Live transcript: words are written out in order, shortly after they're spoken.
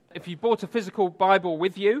If you bought a physical Bible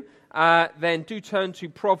with you, then do turn to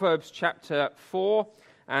Proverbs chapter 4,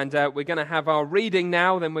 and we're going to have our reading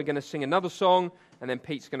now, then we're going to sing another song, and then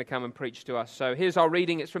Pete's going to come and preach to us. So here's our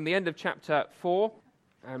reading. It's from the end of chapter 4,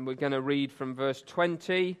 and we're going to read from verse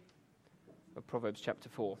 20 of Proverbs chapter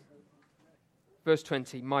 4. Verse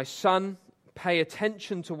 20, "My son, pay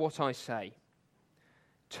attention to what I say.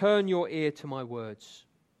 Turn your ear to my words.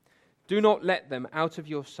 Do not let them out of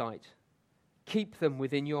your sight. Keep them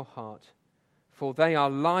within your heart, for they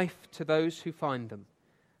are life to those who find them,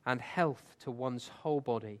 and health to one's whole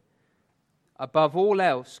body. Above all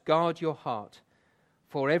else, guard your heart,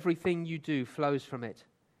 for everything you do flows from it.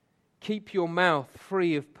 Keep your mouth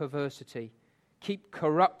free of perversity. Keep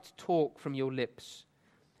corrupt talk from your lips.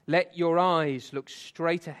 Let your eyes look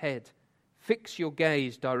straight ahead. Fix your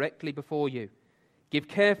gaze directly before you. Give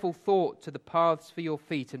careful thought to the paths for your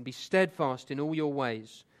feet, and be steadfast in all your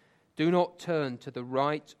ways. Do not turn to the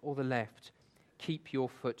right or the left. Keep your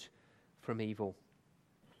foot from evil."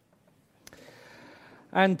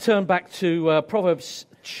 And turn back to Proverbs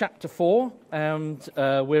chapter 4, and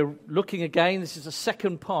we're looking again. This is the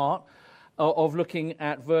second part of looking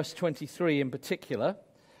at verse 23 in particular,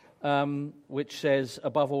 which says,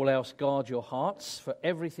 "Above all else, guard your hearts, for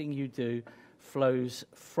everything you do flows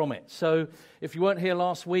from it." So if you weren't here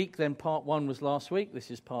last week, then part 1 was last week. This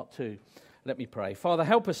is part 2. Let me pray. Father,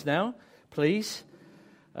 help us now, please.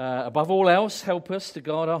 Above all else, help us to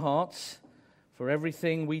guard our hearts, for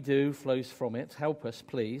everything we do flows from it. Help us,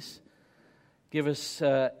 please. Give us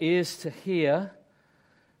ears to hear,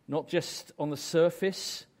 not just on the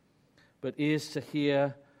surface, but ears to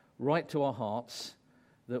hear right to our hearts,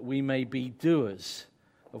 that we may be doers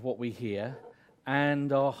of what we hear,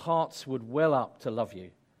 and our hearts would well up to love you.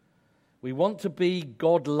 We want to be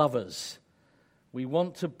God lovers. We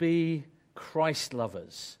want to be Christ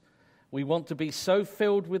lovers. We want to be so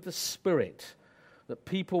filled with the Spirit that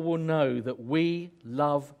people will know that we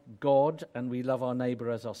love God and we love our neighbor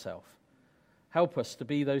as ourselves. Help us to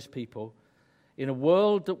be those people in a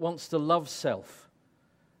world that wants to love self.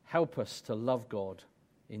 Help us to love God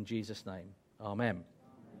in Jesus' name. Amen.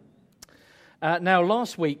 Now,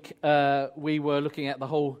 last week we were looking at the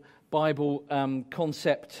whole Bible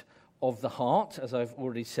concept of the heart, as I've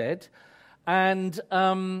already said, and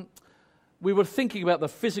we were thinking about the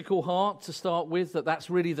physical heart to start with, that's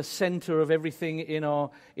really the center of everything in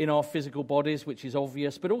our physical bodies, which is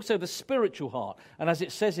obvious, but also the spiritual heart. And as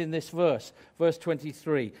it says in this verse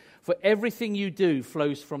 23, "For everything you do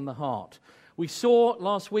flows from the heart." We saw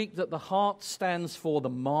last week that the heart stands for the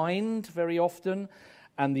mind very often,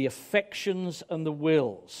 and the affections and the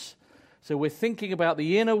wills. So we're thinking about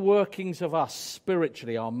the inner workings of us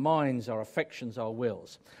spiritually, our minds, our affections, our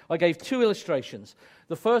wills. I gave 2 illustrations.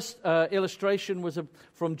 The first illustration was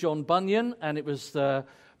from John Bunyan, and it was the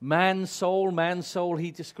Mansoul. Mansoul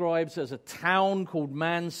he describes as a town called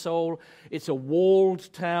Mansoul. It's a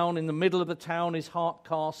walled town. In the middle of the town is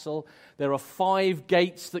Hardcastle. There are 5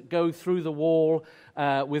 gates that go through the wall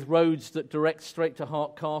with roads that direct straight to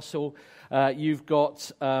Hardcastle. You've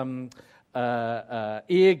got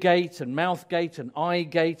ear gate and mouth gate and eye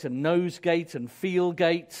gate and nose gate and feel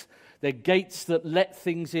gate. They're gates that let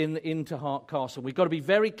things into Hardcastle. We've got to be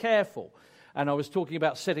very careful. And I was talking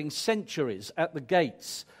about setting sentries at the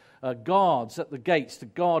gates, guards at the gates to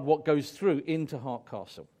guard what goes through into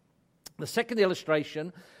Hardcastle. The second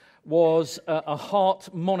illustration was a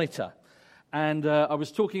heart monitor. And I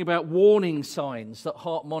was talking about warning signs that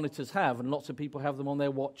heart monitors have, and lots of people have them on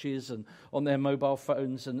their watches and on their mobile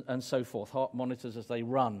phones and so forth, heart monitors as they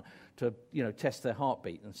run to test their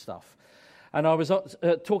heartbeat and stuff. And I was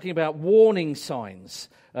talking about warning signs,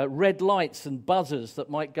 red lights and buzzers that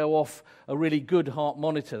might go off a really good heart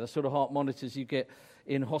monitor, the sort of heart monitors you get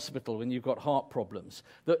in hospital when you've got heart problems,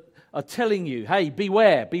 that are telling you, hey,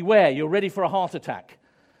 beware, you're ready for a heart attack.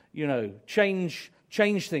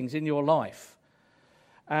 Change things in your life.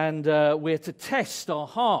 And we're to test our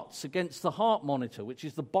hearts against the heart monitor, which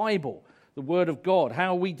is the Bible, the Word of God.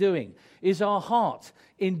 How are we doing? Is our heart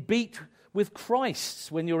in beat with Christ's?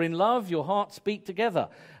 When you're in love, your hearts beat together.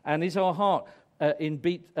 And is our heart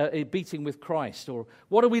beating with Christ? Or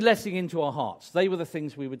what are we letting into our hearts? They were the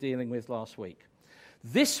things we were dealing with last week.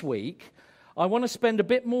 This week, I want to spend a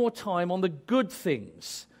bit more time on the good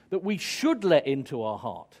things that we should let into our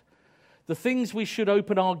heart. The things we should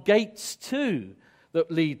open our gates to that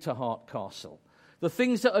lead to Hardcastle. The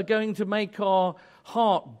things that are going to make our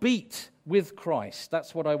heart beat with Christ.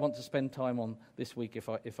 That's what I want to spend time on this week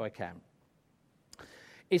if I can.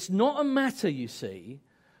 It's not a matter, you see,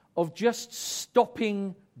 of just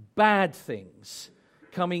stopping bad things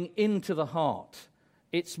coming into the heart.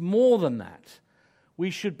 It's more than that. we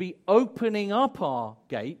should be opening up our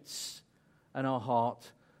gates and our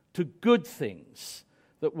heart to good things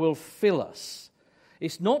that will fill us.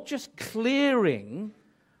 It's not just clearing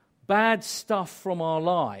bad stuff from our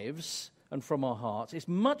lives and from our hearts. It's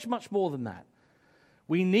much, much more than that.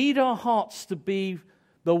 We need our hearts to be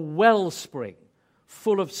the wellspring,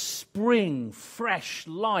 full of spring, fresh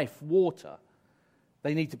life water.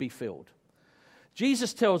 They need to be filled.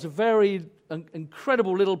 Jesus tells a very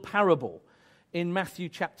incredible little parable in Matthew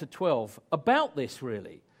chapter 12 about this,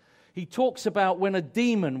 really. He talks about when a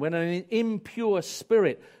demon, when an impure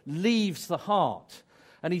spirit leaves the heart.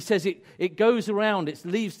 And he says it goes around, it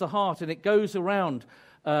leaves the heart, and it goes around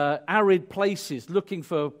arid places looking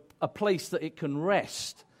for a place that it can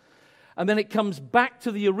rest. And then it comes back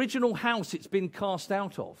to the original house it's been cast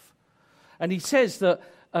out of. And he says that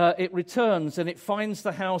it returns and it finds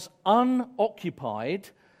the house unoccupied,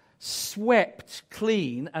 swept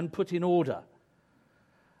clean, and put in order.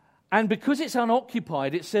 And because it's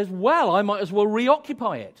unoccupied, it says, well, I might as well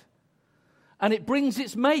reoccupy it. And it brings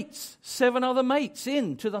its mates, 7 other mates,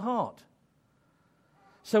 into the heart.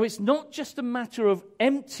 So it's not just a matter of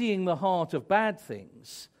emptying the heart of bad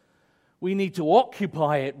things. We need to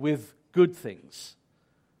occupy it with good things.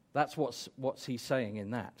 That's what's he's saying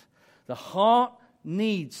in that. The heart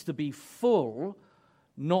needs to be full,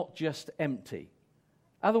 not just empty.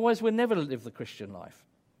 Otherwise, we'll never live the Christian life.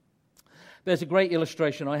 There's a great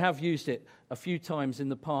illustration. I have used it a few times in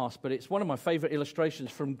the past, but it's one of my favorite illustrations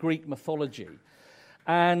from Greek mythology.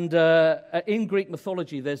 And in Greek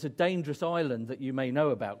mythology, there's a dangerous island that you may know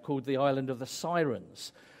about called the island of the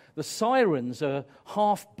Sirens. The Sirens are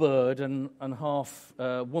half bird and half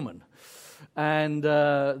woman. And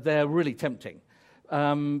they're really tempting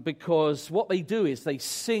because what they do is they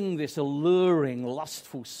sing this alluring,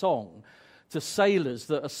 lustful song to sailors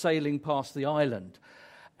that are sailing past the island.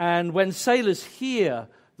 And when sailors hear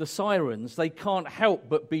the sirens, they can't help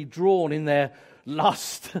but be drawn in their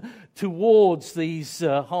lust towards these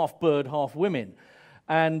half-bird, half-women.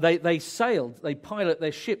 And they pilot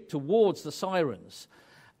their ship towards the sirens.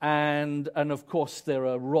 And of course, there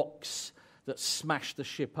are rocks that smash the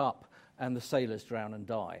ship up, and the sailors drown and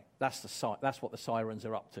die. That's what the sirens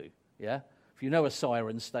are up to, yeah? If you know a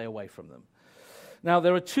siren, stay away from them. Now,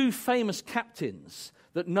 there are 2 famous captains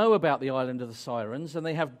that know about the island of the Sirens, and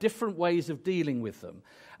they have different ways of dealing with them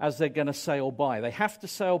as they're going to sail by. They have to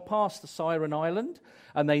sail past the Siren Island,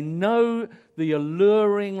 and they know the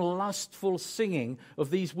alluring, lustful singing of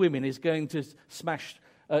these women is going to smash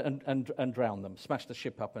and drown them, smash the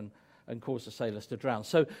ship up and cause the sailors to drown.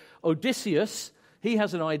 So Odysseus, he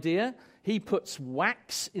has an idea. He puts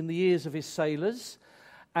wax in the ears of his sailors,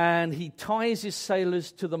 and he ties his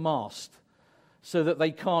sailors to the mast so that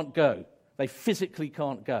they can't go. They physically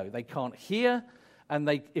can't go. They can't hear, and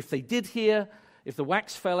if they did hear, if the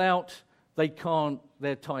wax fell out,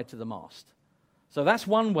 they're tied to the mast. So that's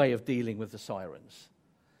one way of dealing with the sirens.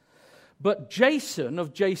 But Jason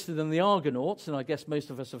of Jason and the Argonauts, and I guess most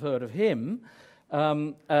of us have heard of him,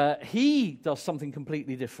 he does something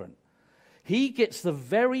completely different. He gets the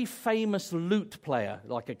very famous lute player,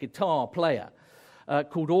 like a guitar player,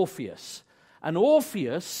 called Orpheus. And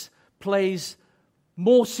Orpheus plays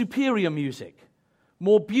more superior music,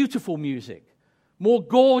 more beautiful music, more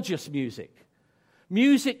gorgeous music.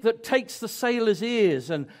 Music that takes the sailors' ears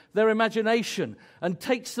and their imagination and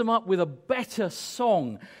takes them up with a better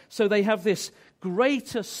song. So they have this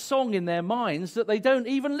greater song in their minds that they don't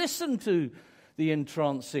even listen to the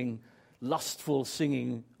entrancing, lustful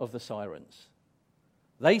singing of the sirens.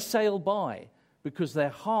 They sail by because their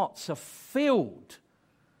hearts are filled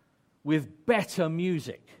with better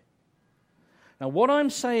music. Now, what I'm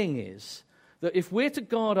saying is that if we're to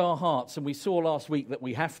guard our hearts, and we saw last week that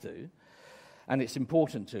we have to, and it's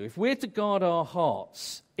important to, if we're to guard our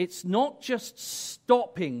hearts, it's not just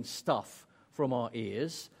stopping stuff from our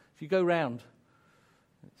ears. If you go round,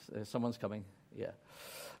 someone's coming, yeah.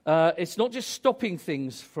 It's not just stopping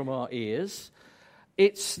things from our ears.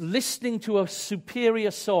 It's listening to a superior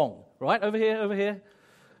song. Right, over here.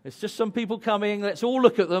 It's just some people coming. Let's all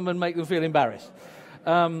look at them and make them feel embarrassed.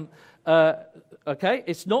 Okay,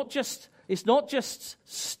 it's not just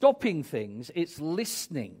stopping things, it's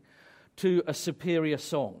listening to a superior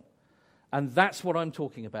song. And that's what I'm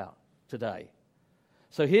talking about today.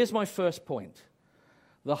 So here's my first point.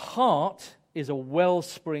 The heart is a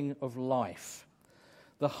wellspring of life.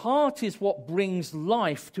 The heart is what brings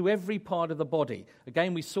life to every part of the body.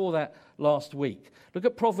 Again, we saw that last week. Look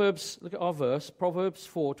at our verse, Proverbs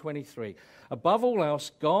 4:23. Above all else,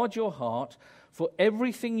 guard your heart, for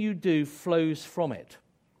everything you do flows from it.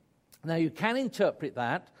 Now, you can interpret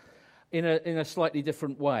that in a slightly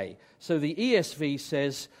different way. So the ESV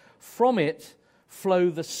says, from it flow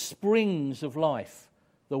the springs of life,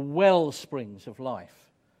 the well springs of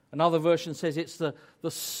life. Another version says it's the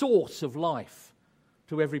source of life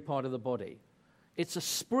to every part of the body. It's a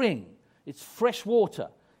spring. It's fresh water.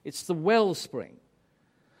 It's the wellspring.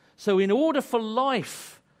 So in order for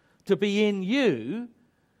life to be in you,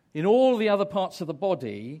 in all the other parts of the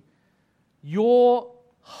body, your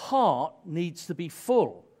heart needs to be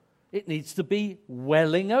full. It needs to be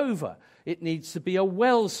welling over. It needs to be a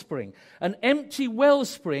wellspring. An empty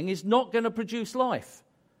wellspring is not going to produce life.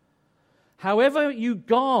 However you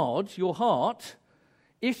guard your heart,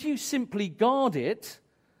 if you simply guard it,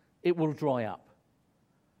 it will dry up.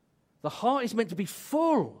 The heart is meant to be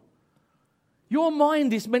full. Your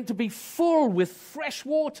mind is meant to be full with fresh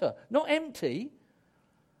water, not empty.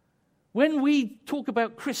 When we talk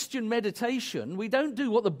about Christian meditation, we don't do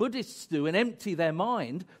what the Buddhists do and empty their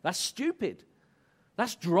mind. That's stupid.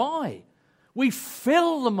 That's dry. We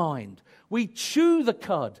fill the mind. We chew the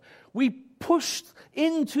cud. We push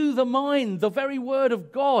into the mind the very word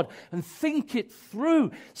of God and think it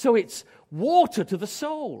through so it's water to the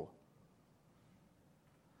soul.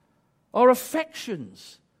 Our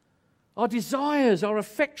affections, our desires, our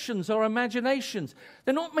affections, our imaginations,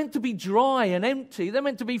 they're not meant to be dry and empty. They're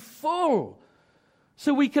meant to be full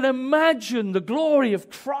so we can imagine the glory of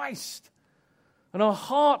Christ. And our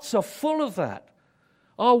hearts are full of that.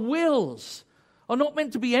 Our wills are not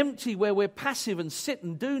meant to be empty where we're passive and sit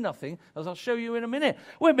and do nothing, as I'll show you in a minute.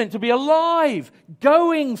 We're meant to be alive,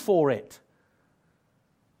 going for it.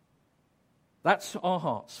 That's our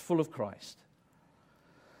hearts, full of Christ.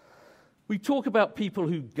 We talk about people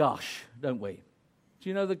who gush, don't we? Do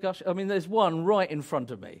you know the gush? I mean, there's one right in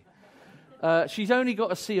front of me. She's only got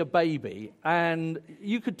to see a baby, and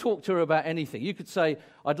you could talk to her about anything. You could say,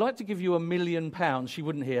 I'd like to give you £1 million. She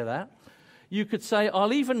wouldn't hear that. You could say,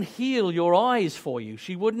 I'll even heal your eyes for you.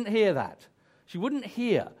 She wouldn't hear that. She wouldn't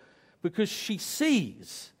hear, because she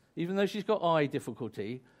sees, even though she's got eye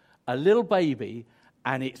difficulty, a little baby,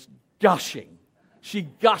 and it's gushing. She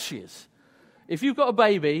gushes. If you've got a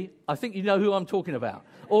baby, I think you know who I'm talking about.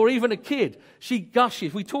 Or even a kid, she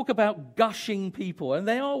gushes. We talk about gushing people, and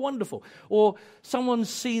they are wonderful. Or someone's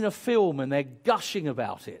seen a film and they're gushing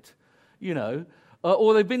about it, you know.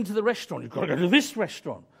 Or they've been to the restaurant. You've got to go to this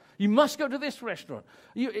restaurant. You must go to this restaurant.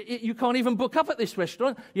 You can't even book up at this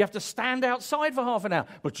restaurant. You have to stand outside for half an hour.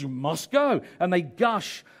 But you must go. And they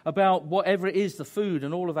gush about whatever it is, the food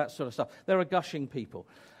and all of that sort of stuff. They're a gushing people.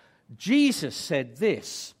 Jesus said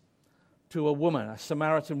this to a woman, a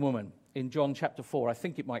Samaritan woman, in John chapter 4. I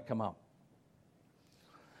think it might come up.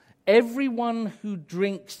 Everyone who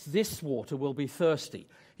drinks this water will be thirsty.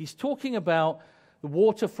 He's talking about the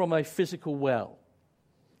water from a physical well.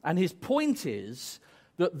 And his point is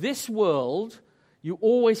that this world, you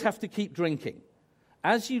always have to keep drinking.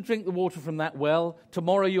 As you drink the water from that well,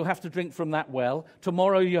 tomorrow you'll have to drink from that well,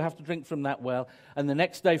 tomorrow you'll have to drink from that well, and the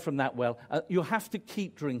next day from that well. You have to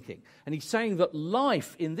keep drinking. And he's saying that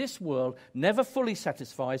life in this world never fully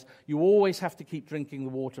satisfies. You always have to keep drinking the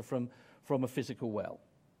water from a physical well.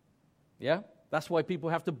 Yeah? That's why people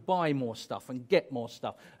have to buy more stuff and get more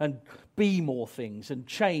stuff and be more things and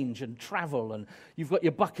change and travel, and you've got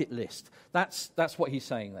your bucket list. That's what he's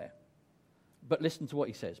saying there. But listen to what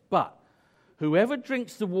he says. But whoever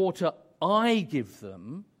drinks the water I give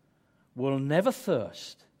them will never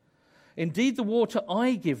thirst. Indeed, the water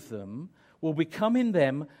I give them will become in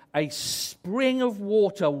them a spring of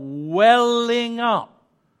water welling up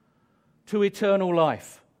to eternal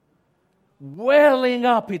life. Welling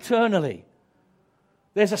up eternally.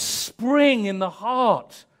 There's a spring in the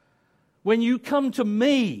heart. When you come to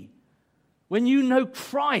me, when you know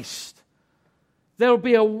Christ, there will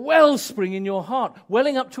be a wellspring in your heart,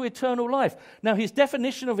 welling up to eternal life. Now, his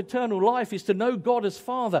definition of eternal life is to know God as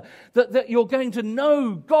Father, that you're going to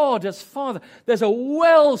know God as Father. There's a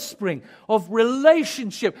wellspring of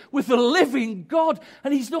relationship with the living God.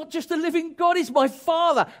 And he's not just a living God, he's my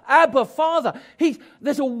Father, Abba, Father.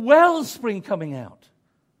 There's a wellspring coming out.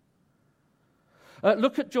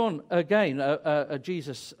 Look at John again,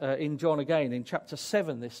 Jesus in John again, in chapter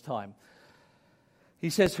 7 this time.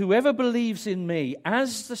 He says, whoever believes in me,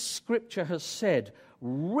 as the scripture has said,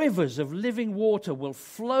 rivers of living water will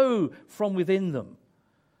flow from within them.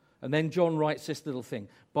 And then John writes this little thing.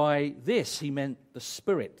 By this he meant the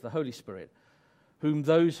Spirit, the Holy Spirit, whom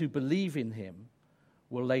those who believe in him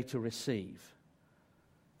will later receive.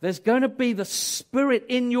 There's going to be the Spirit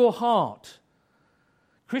in your heart.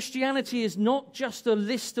 Christianity is not just a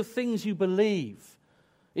list of things you believe.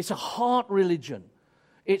 It's a heart religion.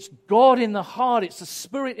 It's God in the heart. It's the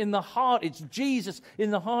Spirit in the heart. It's Jesus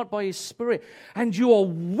in the heart by His Spirit. And you are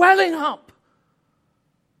welling up.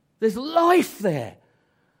 There's life there.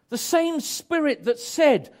 The same Spirit that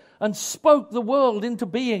said and spoke the world into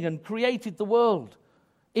being and created the world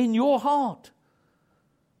in your heart.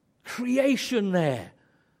 Creation there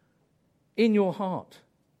in your heart.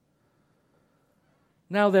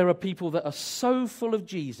 Now there are people that are so full of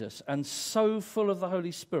Jesus and so full of the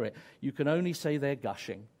Holy Spirit, you can only say they're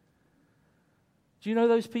gushing. Do you know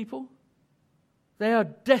those people? They are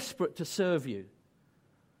desperate to serve you.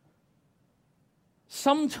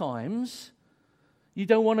 Sometimes you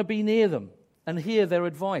don't want to be near them and hear their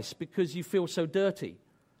advice because you feel so dirty.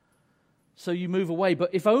 So you move away. But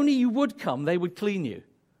if only you would come, they would clean you.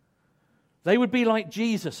 They would be like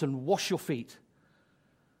Jesus and wash your feet.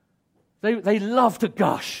 They love to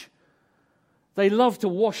gush. They love to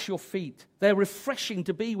wash your feet. They're refreshing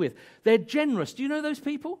to be with. They're generous. Do you know those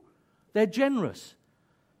people? They're generous.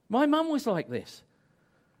 My mum was like this.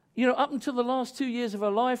 You know, up until the last 2 years of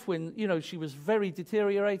her life when, you know, she was very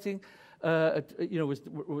deteriorating, was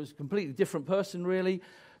a completely different person, really.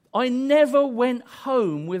 I never went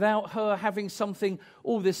home without her having something,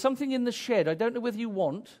 there's something in the shed, I don't know whether you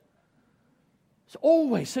want. It's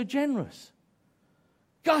always so generous.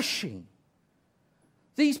 Gushing.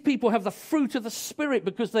 These people have the fruit of the Spirit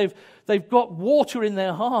because they've got water in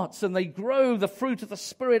their hearts and they grow the fruit of the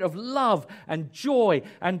Spirit of love and joy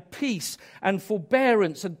and peace and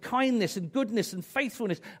forbearance and kindness and goodness and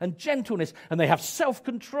faithfulness and gentleness, and they have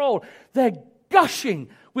self-control. They're gushing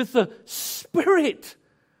with the Spirit.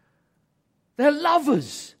 They're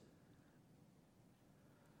lovers.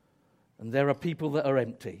 And there are people that are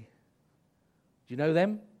empty. Do you know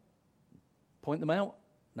them? Point them out?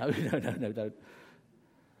 No, don't.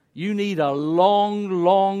 You need a long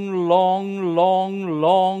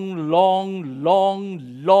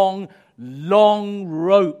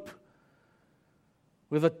rope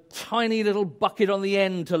with a tiny little bucket on the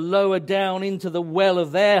end to lower down into the well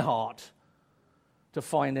of their heart to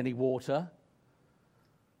find any water.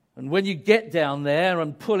 And when you get down there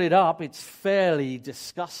and pull it up, it's fairly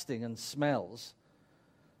disgusting and smells.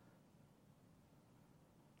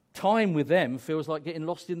 Time with them feels like getting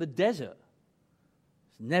lost in the desert.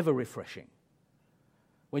 Never refreshing.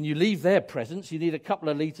 When you leave their presence, you need a couple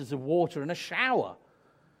of liters of water and a shower.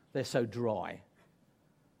 They're so dry.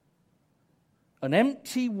 An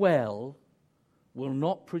empty well will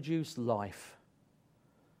not produce life,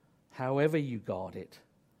 however you guard it.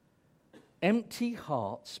 Empty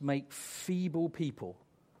hearts make feeble people.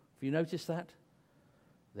 Have you noticed that?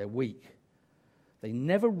 They're weak. They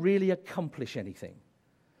never really accomplish anything.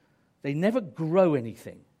 They never grow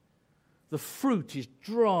anything. The fruit is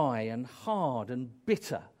dry and hard and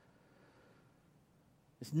bitter.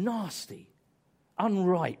 It's nasty,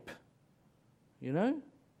 unripe, you know?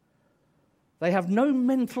 They have no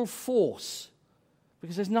mental force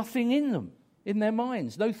because there's nothing in them, in their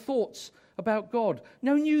minds. No thoughts about God,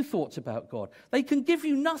 no new thoughts about God. They can give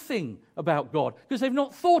you nothing about God because they've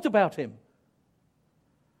not thought about Him.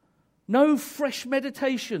 No fresh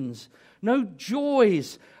meditations, no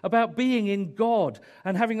joys about being in God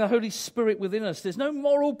and having the Holy Spirit within us. There's no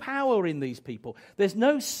moral power in these people. There's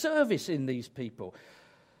no service in these people.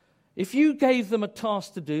 If you gave them a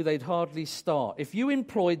task to do, they'd hardly start. If you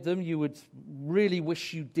employed them, you would really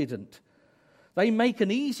wish you didn't. They make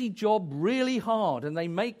an easy job really hard, and they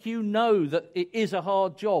make you know that it is a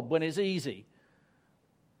hard job when it's easy.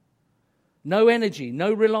 No energy,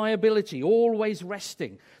 no reliability, always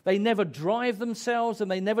resting. They never drive themselves and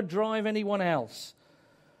they never drive anyone else.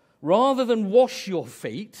 Rather than wash your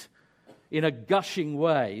feet in a gushing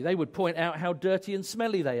way, they would point out how dirty and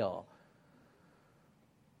smelly they are.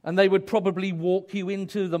 And they would probably walk you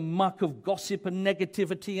into the muck of gossip and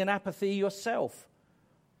negativity and apathy yourself.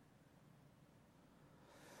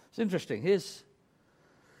 It's interesting.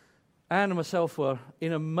 Anne and myself were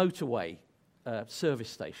in a motorway service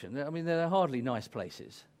station. I mean, they're hardly nice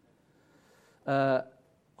places. I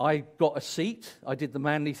got a seat. I did the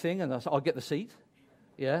manly thing, and I said, I'll get the seat.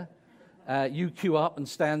 Yeah. You queue up and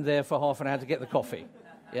stand there for half an hour to get the coffee.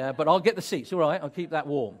 Yeah, but I'll get the seats. All right, I'll keep that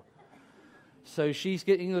warm. So she's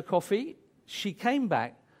getting the coffee. She came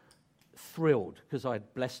back thrilled because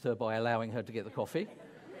I'd blessed her by allowing her to get the coffee.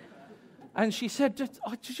 And she said, did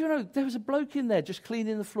you know, there was a bloke in there just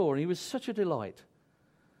cleaning the floor, and he was such a delight.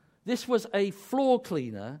 This was a floor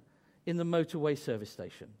cleaner in the motorway service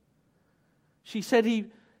station. She said he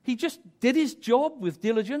just did his job with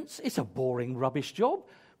diligence. It's a boring, rubbish job,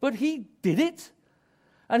 but he did it.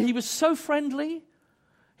 And he was so friendly.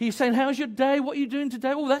 He's saying, how's your day? What are you doing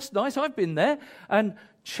today? Oh, that's nice. I've been there. And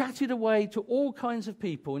chatted away to all kinds of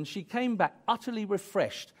people. And she came back utterly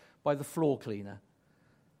refreshed by the floor cleaner.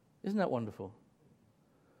 Isn't that wonderful?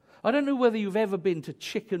 I don't know whether you've ever been to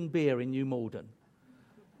Chicken Beer in New Malden.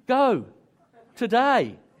 Go.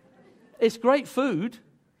 Today. It's great food.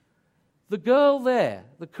 The girl there,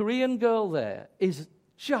 the Korean girl there, is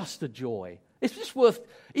just a joy. It's just worth,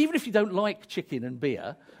 even if you don't like chicken and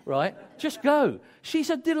beer, right, just go.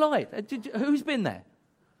 She's a delight. Who's been there?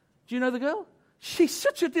 Do you know the girl? She's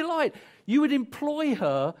such a delight. You would employ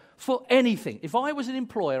her for anything. If I was an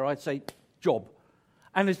employer, I'd say, job.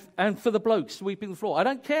 And for the blokes sweeping the floor, I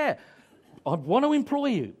don't care. I want to employ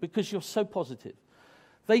you because you're so positive.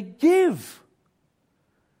 They give.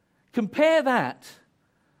 Compare that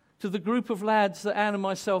to the group of lads that Anne and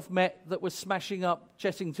myself met that were smashing up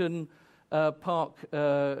Chessington Park,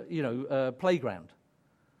 playground.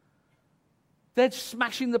 They're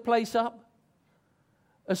smashing the place up.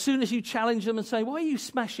 As soon as you challenge them and say, why are you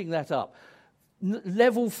smashing that up?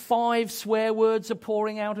 Level 5 swear words are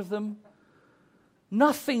pouring out of them.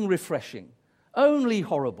 Nothing refreshing. Only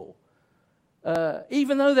horrible.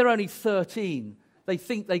 Even though they're only 13, they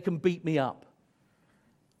think they can beat me up.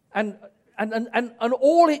 And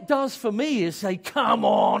all it does for me is say, come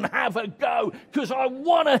on, have a go, because I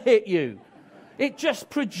want to hit you. It just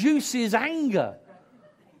produces anger.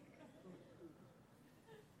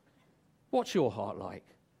 What's your heart like?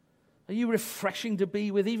 Are you refreshing to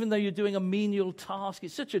be with, even though you're doing a menial task?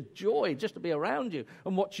 It's such a joy just to be around you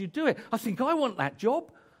and watch you do it. I think I want that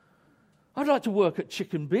job. I'd like to work at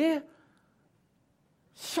Chicken Beer.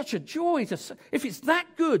 Such a joy. If it's that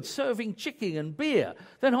good, serving chicken and beer,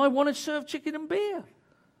 then I want to serve chicken and beer.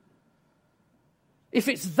 If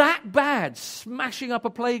it's that bad, smashing up a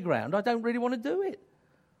playground, I don't really want to do it.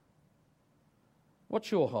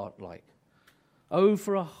 What's your heart like? Oh,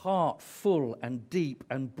 for a heart full and deep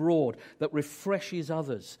and broad that refreshes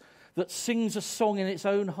others, that sings a song in its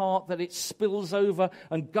own heart, that it spills over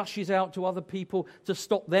and gushes out to other people to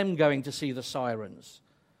stop them going to see the sirens.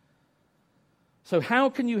 So how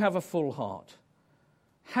can you have a full heart?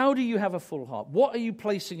 How do you have a full heart? What are you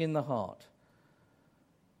placing in the heart?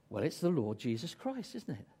 Well, it's the Lord Jesus Christ, isn't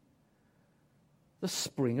it? The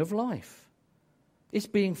spring of life. It's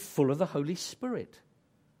being full of the Holy Spirit.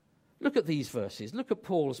 Look at these verses. Look at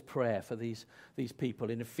Paul's prayer for these people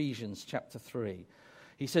in Ephesians chapter 3.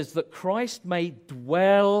 He says that Christ may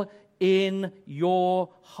dwell in your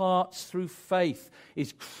hearts through faith.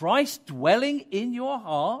 Is Christ dwelling in your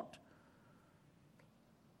heart?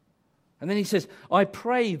 And then he says, I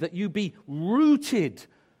pray that you be rooted,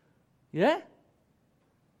 and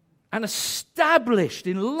established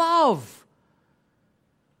in love.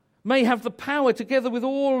 May have the power, together with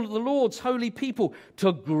all the Lord's holy people,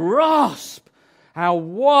 to grasp how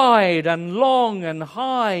wide and long and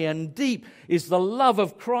high and deep is the love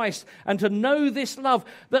of Christ, and to know this love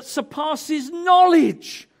that surpasses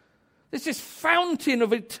knowledge. This is fountain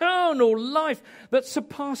of eternal life that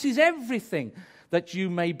surpasses everything, that you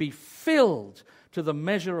may be filled to the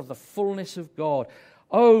measure of the fullness of God.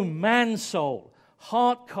 Oh, man soul,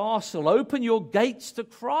 heart castle, open your gates to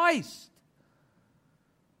Christ.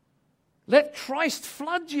 Let Christ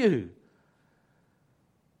flood you.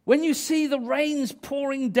 When you see the rains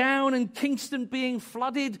pouring down and Kingston being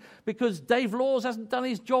flooded because Dave Laws hasn't done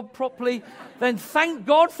his job properly, then thank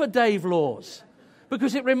God for Dave Laws,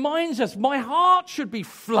 because it reminds us my heart should be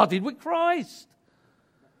flooded with Christ.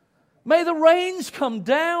 May the rains come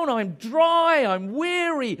down. I'm dry. I'm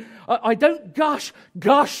weary. I don't gush.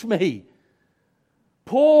 Gush me.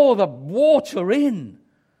 Pour the water in.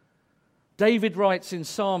 David writes in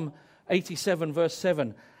Psalm 87 verse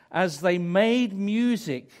 7, as they made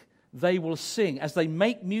music, they will sing. As they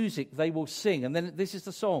make music, they will sing. And then this is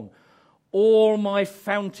the song. All my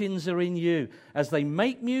fountains are in you. As they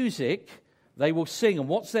make music, they will sing. And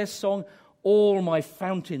what's their song? All my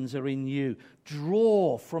fountains are in you.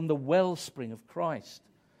 Draw from the wellspring of Christ.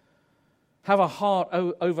 Have a heart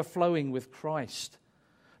overflowing with Christ.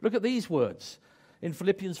 Look at these words in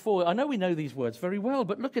Philippians 4. I know we know these words very well,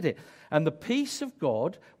 but look at it. And the peace of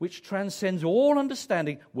God, which transcends all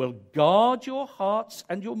understanding, will guard your hearts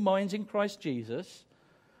and your minds in Christ Jesus.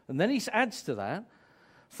 And then he adds to that,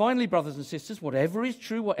 finally, brothers and sisters, whatever is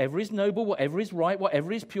true, whatever is noble, whatever is right,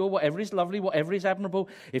 whatever is pure, whatever is lovely, whatever is admirable,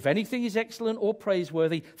 if anything is excellent or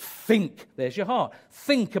praiseworthy, think. There's your heart.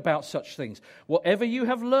 Think about such things. Whatever you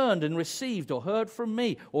have learned and received or heard from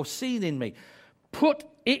me or seen in me, put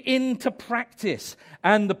it into practice,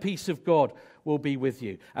 and the peace of God will be with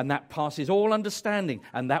you. And that passes all understanding,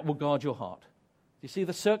 and that will guard your heart. You see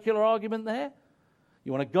the circular argument there?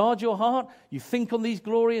 You want to guard your heart? You think on these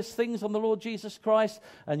glorious things on the Lord Jesus Christ,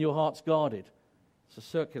 and your heart's guarded. It's a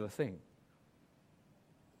circular thing.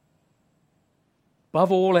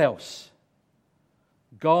 Above all else,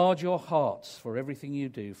 guard your hearts, for everything you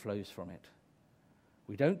do flows from it.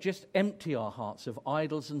 We don't just empty our hearts of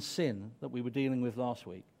idols and sin that we were dealing with last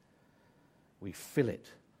week. We fill it.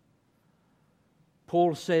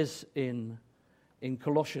 Paul says in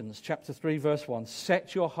Colossians chapter 3, verse 1,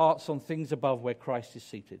 set your hearts on things above where Christ is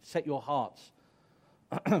seated. Set your hearts.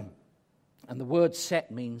 And the word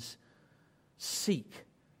set means seek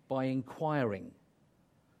by inquiring.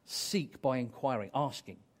 Seek by inquiring,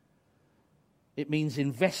 asking. It means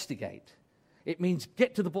investigate. It means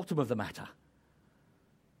get to the bottom of the matter.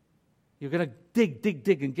 You're going to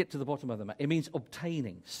dig and get to the bottom of the matter. It means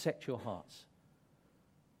obtaining. Set your hearts.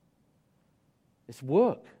 It's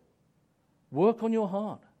work. Work on your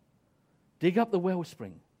heart. Dig up the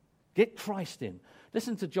wellspring. Get Christ in.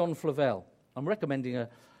 Listen to John Flavel. I'm recommending a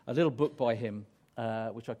little book by him,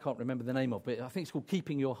 which I can't remember the name of, but I think it's called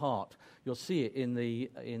Keeping Your Heart. You'll see it in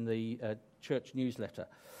the church newsletter.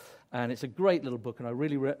 And it's a great little book, and I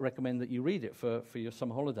really recommend that you read it for your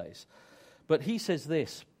summer holidays. But he says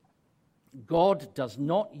this: God does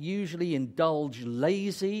not usually indulge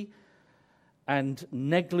lazy and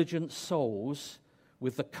negligent souls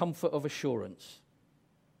with the comfort of assurance.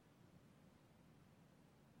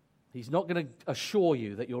 He's not going to assure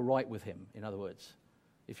you that you're right with him, in other words,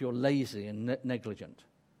 if you're lazy and negligent.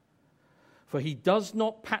 For he does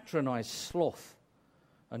not patronize sloth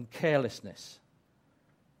and carelessness.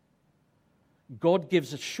 God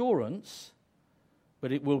gives assurance,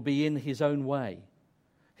 but it will be in his own way.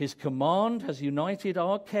 His command has united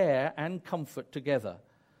our care and comfort together,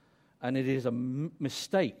 and it is a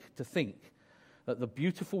mistake to think that the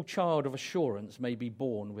beautiful child of assurance may be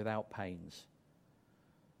born without pains.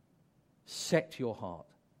 Set your heart,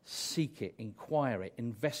 seek it, inquire it,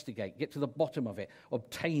 investigate, get to the bottom of it,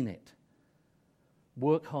 obtain it.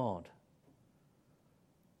 Work hard.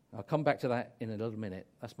 I'll come back to that in a little minute.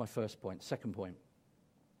 That's my first point. Second point.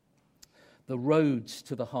 The roads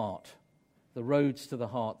to the heart. The roads to the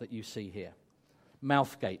heart that you see here.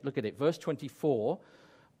 Mouthgate. Look at it. Verse 24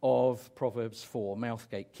 of Proverbs 4.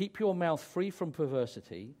 Mouthgate. Keep your mouth free from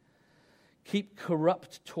perversity. Keep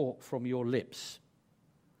corrupt talk from your lips.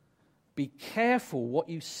 Be careful what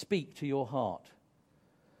you speak to your heart.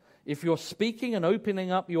 If you're speaking and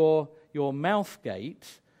opening up your mouth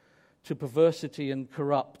gate to perversity and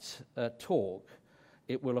corrupt talk,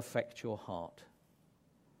 it will affect your heart.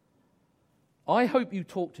 I hope you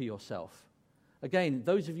talk to yourself. Again,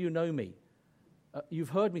 those of you who know me, you've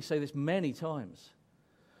heard me say this many times.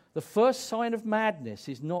 The first sign of madness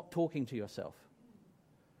is not talking to yourself.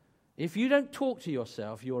 If you don't talk to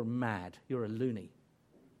yourself, you're mad. You're a loony.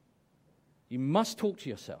 You must talk to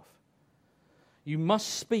yourself. You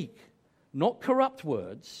must speak, not corrupt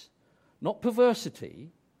words, not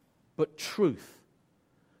perversity, but truth.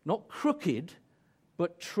 Not crooked,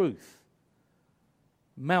 but truth.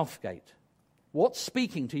 Mouthgate. What's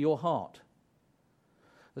speaking to your heart?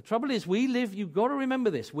 The trouble is, you've got to remember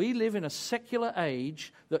this, we live in a secular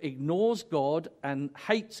age that ignores God and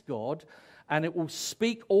hates God, and it will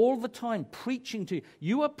speak all the time, preaching to you.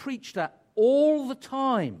 You are preached at all the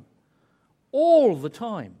time. All the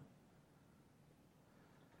time.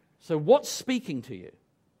 So what's speaking to you?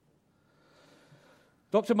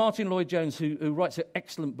 Dr. Martin Lloyd-Jones, who writes an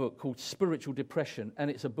excellent book called Spiritual Depression,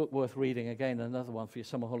 and it's a book worth reading, again, another one for your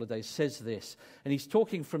summer holidays, says this. And he's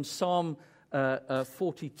talking from Psalm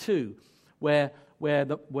 42, where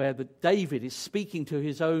David is speaking to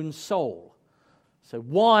his own soul. So,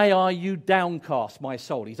 why are you downcast, my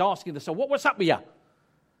soul? He's asking the soul, what's up with you?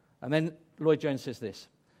 And then Lloyd-Jones says this.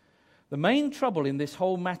 The main trouble in this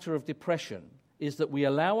whole matter of depression is that we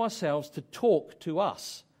allow ourselves to talk to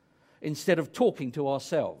us instead of talking to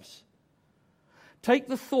ourselves. Take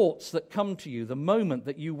the thoughts that come to you the moment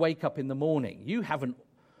that you wake up in the morning. You haven't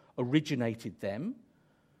originated them,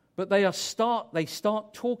 but they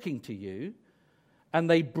start talking to you, and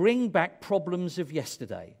they bring back problems of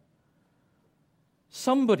yesterday.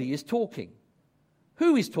 Somebody is talking.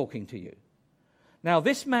 Who is talking to you? Now,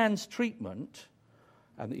 this man's treatment,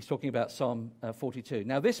 and he's talking about Psalm 42.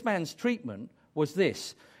 Now, this man's treatment was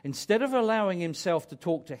this. Instead of allowing himself to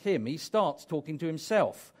talk to him, he starts talking to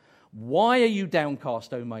himself. Why are you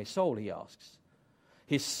downcast, O my soul, he asks.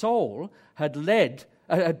 His soul had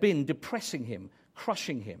been depressing him,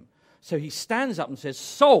 crushing him. So he stands up and says,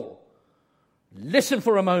 soul, listen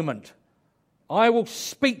for a moment. I will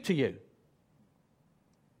speak to you.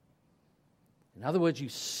 In other words, you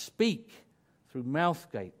speak through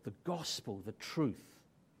mouthgate, the gospel, the truth.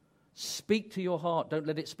 Speak to your heart. Don't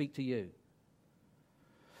let it speak to you.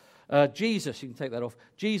 Jesus, you can take that off.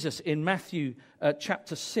 Jesus in Matthew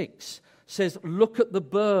chapter 6 says, look at the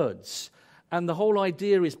birds. And the whole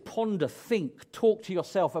idea is ponder, think, talk to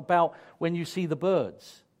yourself about when you see the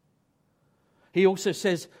birds. He also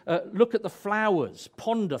says, look at the flowers.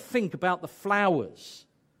 Ponder, think about the flowers.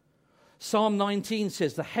 Psalm 19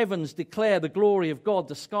 says, the heavens declare the glory of God.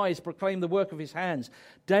 The skies proclaim the work of his hands.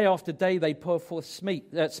 Day after day they pour forth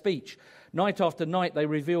speech. Night after night they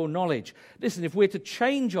reveal knowledge. Listen, if we're to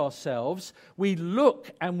change ourselves, we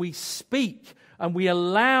look and we speak and we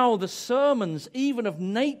allow the sermons, even of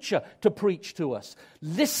nature, to preach to us.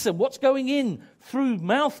 Listen, what's going in through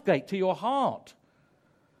Mouthgate to your heart?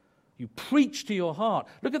 You preach to your heart.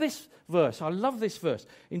 Look at this verse. I love this verse.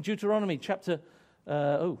 In Deuteronomy chapter...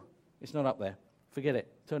 it's not up there. Forget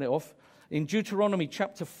it. Turn it off. In Deuteronomy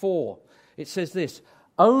chapter 4, it says this,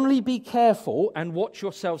 only be careful and watch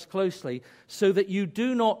yourselves closely so that you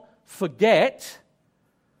do not forget.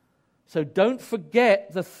 So don't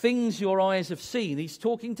forget the things your eyes have seen. He's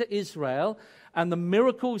talking to Israel and the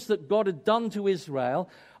miracles that God had done to Israel.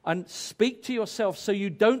 And speak to yourself so you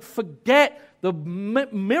don't forget the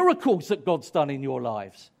miracles that God's done in your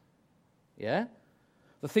lives. Yeah?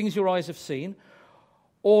 The things your eyes have seen.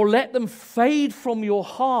 Or let them fade from your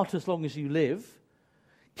heart as long as you live.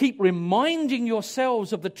 Keep reminding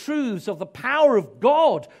yourselves of the truths of the power of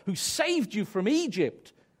God who saved you from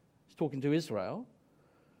Egypt. He's talking to Israel.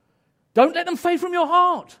 Don't let them fade from your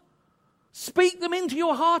heart. Speak them into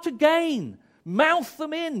your heart again. Mouth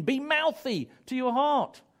them in. Be mouthy to your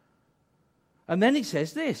heart. And then he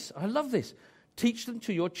says this. I love this. Teach them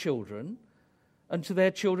to your children and to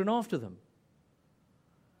their children after them.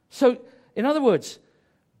 So, in other words,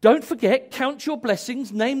 don't forget, count your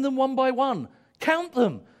blessings, name them one by one. Count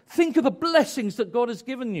them. Think of the blessings that God has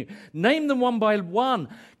given you. Name them one by one.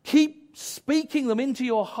 Keep speaking them into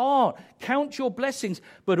your heart. Count your blessings,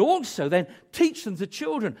 but also then teach them to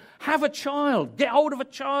children. Have a child. Get hold of a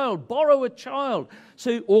child. Borrow a child.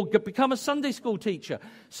 Or become a Sunday school teacher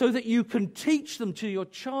so that you can teach them to your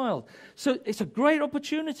child. So it's a great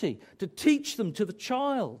opportunity to teach them to the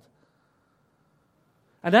child.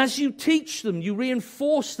 And as you teach them, you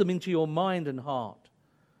reinforce them into your mind and heart.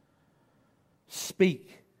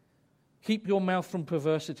 Speak. Keep your mouth from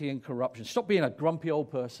perversity and corruption. Stop being a grumpy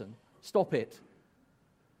old person. Stop it.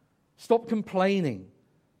 Stop complaining.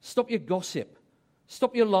 Stop your gossip.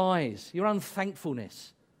 Stop your lies, your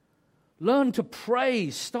unthankfulness. Learn to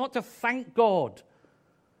praise. Start to thank God.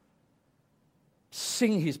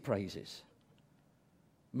 Sing his praises.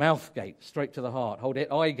 Mouth gate, straight to the heart. Hold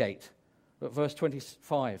it, eye gate. But verse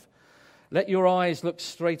 25, let your eyes look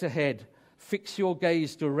straight ahead. Fix your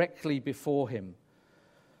gaze directly before him.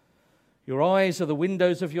 Your eyes are the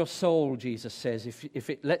windows of your soul, Jesus says. If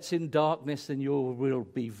it lets in darkness, then you will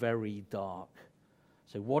be very dark.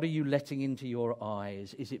 So what are you letting into your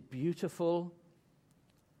eyes? Is it beautiful?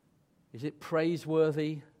 Is it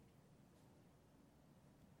praiseworthy?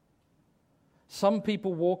 Some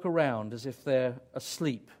people walk around as if they're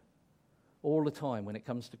asleep all the time when it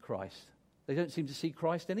comes to Christ. They don't seem to see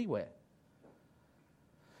Christ anywhere.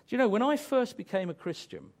 Do you know, when I first became a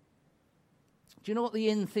Christian, do you know what the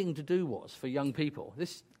in thing to do was for young people?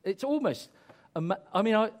 It's almost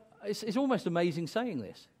amazing saying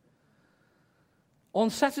this. On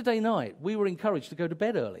Saturday night, we were encouraged to go to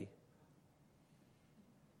bed early.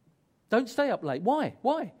 Don't stay up late. Why?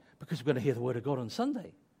 Why? Because we're going to hear the Word of God on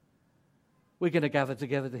Sunday. We're going to gather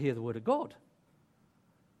together to hear the Word of God.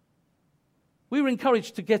 We were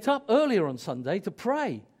encouraged to get up earlier on Sunday to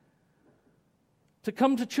pray, to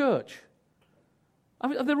come to church. I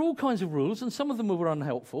mean, there are all kinds of rules, and some of them were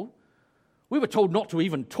unhelpful. We were told not to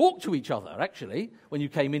even talk to each other, actually, when you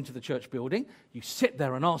came into the church building. You sit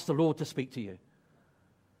there and ask the Lord to speak to you.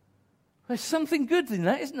 There's something good in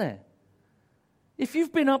that, isn't there? If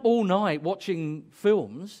you've been up all night watching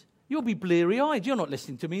films, you'll be bleary-eyed. You're not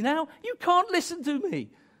listening to me now. You can't listen to me.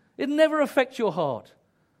 It'll never affect your heart.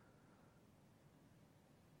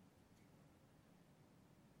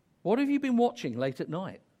 What have you been watching late at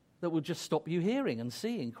night that will just stop you hearing and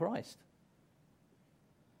seeing Christ?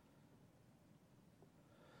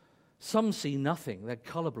 Some see nothing. They're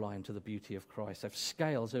colorblind to the beauty of Christ. They have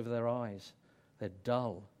scales over their eyes. They're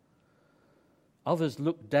dull. Others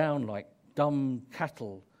look down like dumb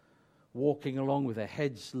cattle, walking along with their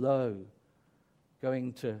heads low,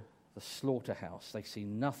 going to the slaughterhouse. They see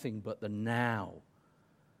nothing but the now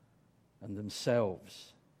and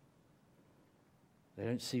themselves. They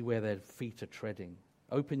don't see where their feet are treading.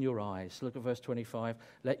 Open your eyes. Look at verse 25.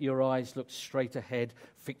 Let your eyes look straight ahead.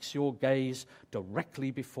 Fix your gaze directly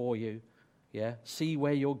before you. Yeah, see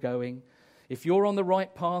where you're going. If you're on the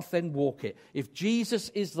right path, then walk it. If Jesus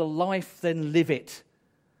is the life, then live it.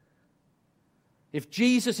 If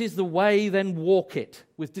Jesus is the way, then walk it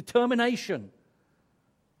with determination.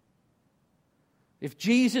 If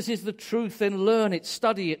Jesus is the truth, then learn it,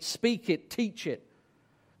 study it, speak it, teach it.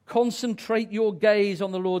 Concentrate your gaze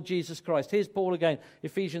on the Lord Jesus Christ. Here's Paul again,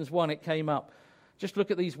 Ephesians 1, it came up. Just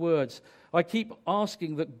look at these words. I keep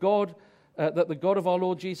asking that that the God of our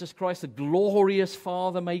Lord Jesus Christ, the glorious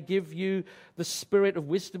Father, may give you the spirit of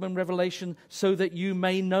wisdom and revelation so that you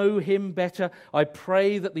may know him better. I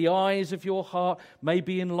pray that the eyes of your heart may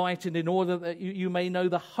be enlightened in order that you may know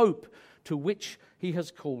the hope to which he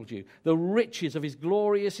has called you, the riches of his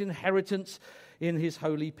glorious inheritance in his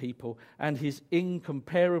holy people, and his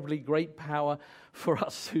incomparably great power for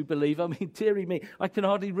us who believe. I mean, dearie me, I can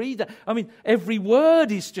hardly read that. I mean, every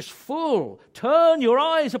word is just full. Turn your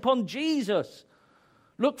eyes upon Jesus.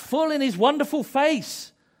 Look full in his wonderful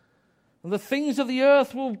face. And the things of the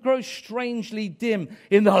earth will grow strangely dim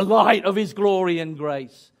in the light of his glory and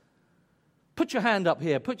grace. Put your hand up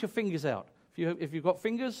here. Put your fingers out. If you've got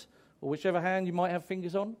fingers, or whichever hand you might have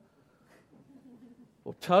fingers on,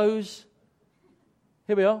 or toes.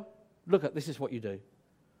 Here we are. Look at this is what you do.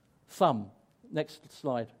 Thumb. Next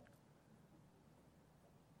slide.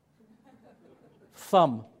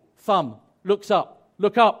 Thumb. Looks up.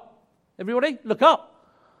 Look up. Everybody, look up.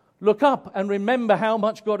 Look up and remember how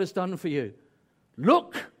much God has done for you.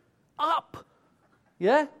 Look up.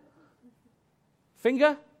 Yeah?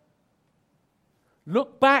 Finger.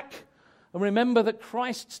 Look back and remember that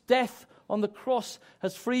Christ's death on the cross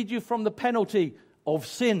has freed you from the penalty of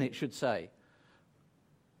sin, it should say.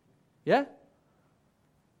 Yeah?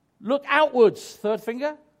 Look outwards, third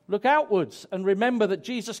finger. Look outwards and remember that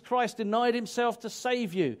Jesus Christ denied himself to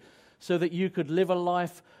save you so that you could live a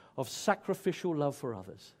life of sacrificial love for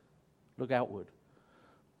others. Look outward.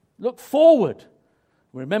 Look forward.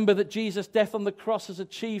 Remember that Jesus' death on the cross has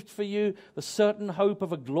achieved for you the certain hope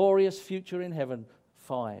of a glorious future in heaven.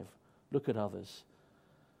 5. Look at others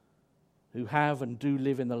who have and do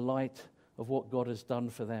live in the light of what God has done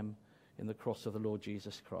for them in the cross of the Lord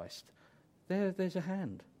Jesus Christ. There's a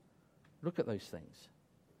hand. Look at those things.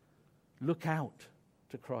 Look out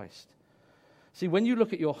to Christ. See, when you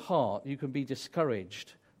look at your heart, you can be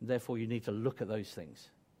discouraged, and therefore you need to look at those things.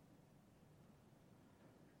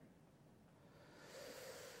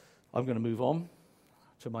 I'm going to move on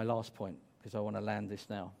to my last point because I want to land this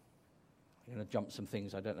now. I'm going to jump some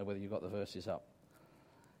things. I don't know whether you've got the verses up.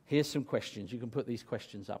 Here's some questions. You can put these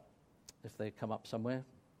questions up if they come up somewhere.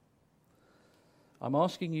 I'm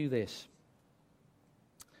asking you this.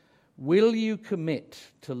 Will you commit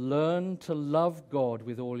to learn to love God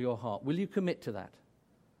with all your heart? Will you commit to that?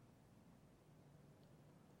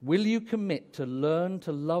 Will you commit to learn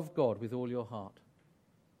to love God with all your heart?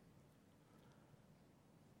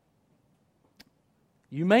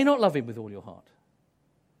 You may not love him with all your heart,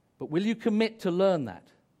 but will you commit to learn that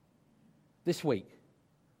this week,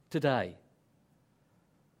 today?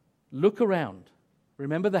 Look around.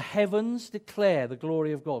 Remember, the heavens declare the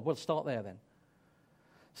glory of God. Well, start there then.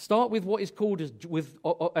 Start with what is called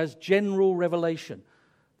as general revelation,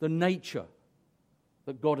 the nature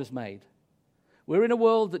that God has made. We're in a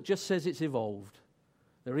world that just says it's evolved.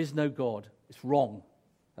 There is no God. It's wrong.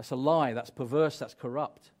 That's a lie. That's perverse. That's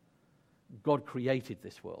corrupt. God created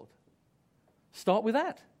this world. Start with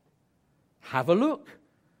that. Have a look.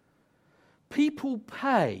 People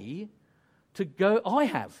pay to go, I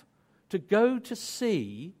have, to go to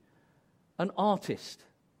see an artist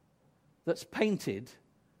that's painted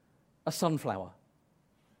a sunflower.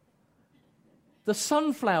 The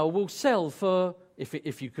sunflower will sell for,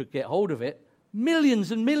 if you could get hold of it,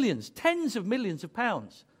 millions and millions, tens of millions of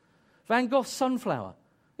pounds. Van Gogh's sunflower.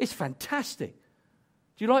 It's fantastic.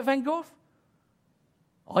 Do you like Van Gogh?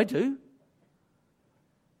 I do.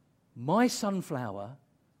 My sunflower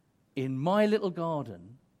in my little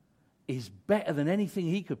garden is better than anything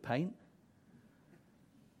he could paint.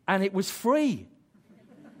 And it was free.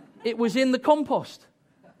 It was in the compost.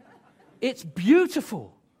 It's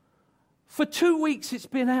beautiful. For 2 weeks it's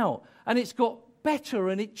been out and it's got better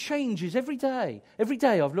and it changes every day. Every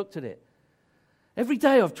day I've looked at it. Every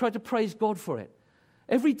day I've tried to praise God for it.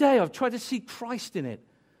 Every day I've tried to see Christ in it.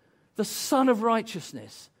 The Son of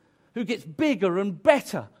Righteousness, who gets bigger and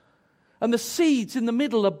better. And the seeds in the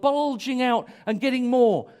middle are bulging out and getting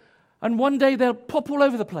more. And one day they'll pop all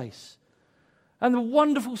over the place. And the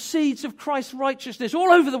wonderful seeds of Christ's righteousness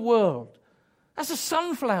all over the world. That's a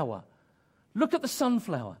sunflower. Look at the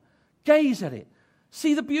sunflower. Gaze at it.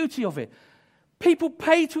 See the beauty of it. People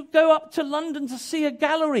pay to go up to London to see a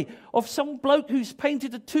gallery of some bloke who's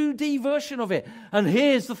painted a 2D version of it. And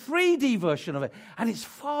here's the 3D version of it. And it's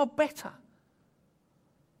far better.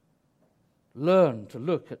 Learn to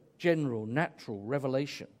look at general, natural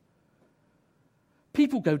revelation.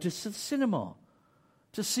 People go to the cinema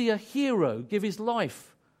to see a hero give his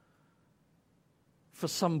life for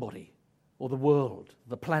somebody or the world,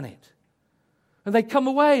 the planet. And they come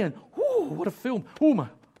away and, ooh, what a film. Ooh,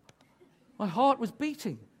 my heart was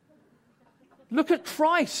beating. Look at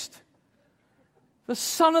Christ, the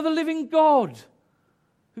Son of the living God,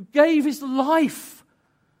 who gave his life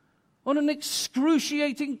on an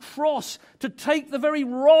excruciating cross to take the very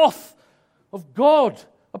wrath of God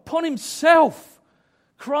upon himself,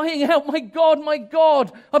 crying out, my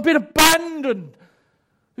God, I've been abandoned,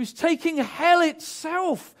 who's taking hell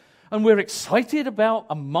itself. And we're excited about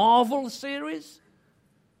a Marvel series.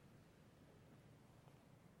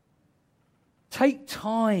 Take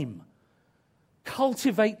time.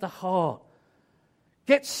 Cultivate the heart.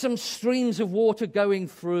 Get some streams of water going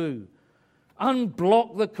through.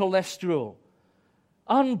 Unblock the cholesterol.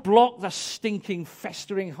 Unblock the stinking,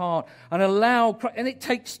 festering heart. And and it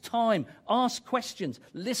takes time. Ask questions.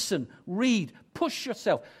 Listen. Read. Push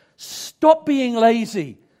yourself. Stop being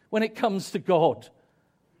lazy when it comes to God.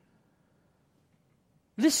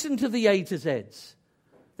 Listen to the A to Zs.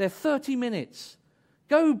 They're 30 minutes.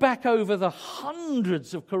 Go back over the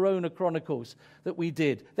hundreds of Corona Chronicles that we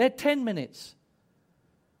did. They're 10 minutes.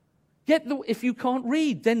 If you can't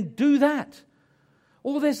read, then do that.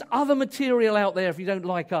 Or there's other material out there if you don't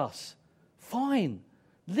like us. Fine.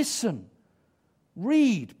 Listen.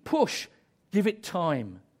 Read. Push. Give it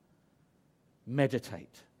time.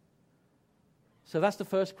 Meditate. So that's the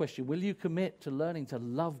first question. Will you commit to learning to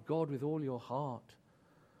love God with all your heart?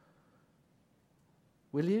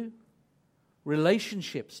 Will you?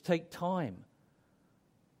 Relationships take time.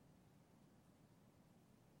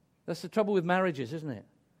 That's the trouble with marriages, isn't it?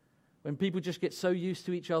 When people just get so used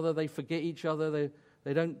to each other, they forget each other,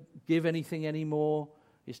 they don't give anything anymore.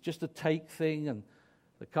 It's just a take thing, and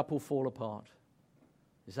the couple fall apart.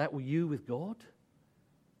 Is that you with God?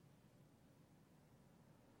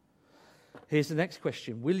 Here's the next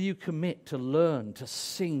question. Will you commit to learn to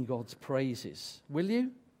sing God's praises? Will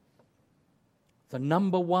you? The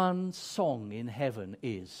number one song in heaven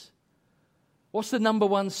is. What's the number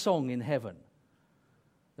one song in heaven?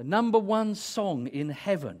 The number one song in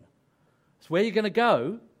heaven. It's where you're going to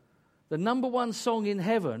go. The number one song in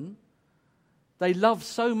heaven, they love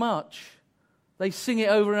so much, they sing it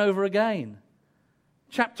over and over again.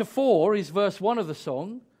 Chapter 4 is verse 1 of the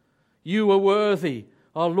song. You are worthy,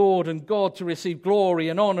 our Lord and God, to receive glory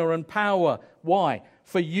and honor and power. Why?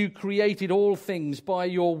 For you created all things by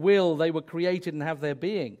your will. They were created and have their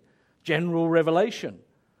being. General revelation.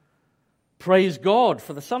 Praise God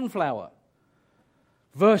for the sunflower.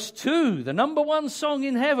 Verse 2, the number one song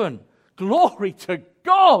in heaven. Glory to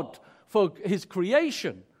God for his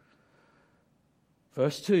creation.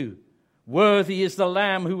 Verse 2, worthy is the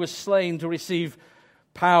Lamb who was slain to receive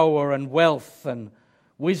power and wealth and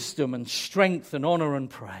wisdom and strength and honor and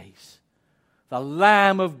praise. The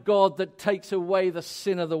Lamb of God that takes away the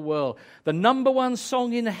sin of the world. The number one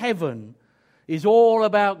song in heaven is all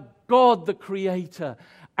about God the Creator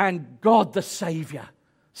and God the Savior.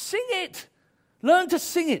 Sing it. Learn to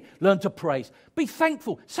sing it. Learn to praise. Be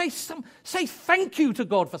thankful. Say thank you to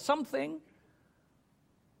God for something.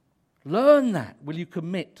 Learn that. Will you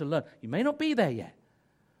commit to learn? You may not be there yet,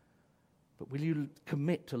 but will you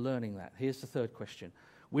commit to learning that? Here's the third question.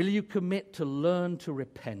 Will you commit to learn to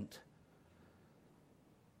repent?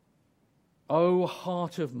 Oh,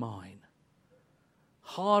 heart of mine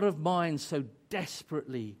so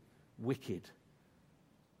desperately wicked.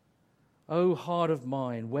 Oh, heart of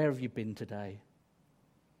mine, where have you been today?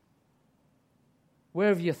 Where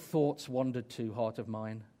have your thoughts wandered to, heart of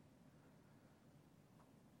mine?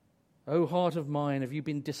 Oh, heart of mine, have you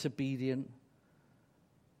been disobedient?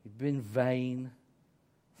 You've been vain,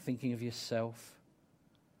 thinking of yourself?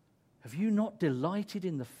 Have you not delighted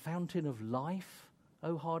in the fountain of life?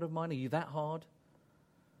 Oh, heart of mine, are you that hard?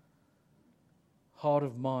 Heart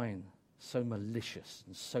of mine, so malicious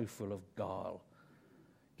and so full of guile.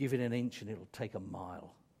 Give it an inch and it'll take a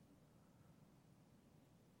mile.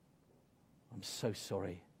 I'm so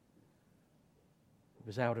sorry. It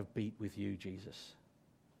was out of beat with you, Jesus.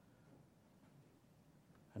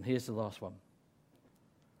 And here's the last one.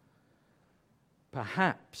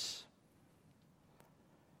 Perhaps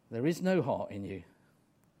there is no heart in you.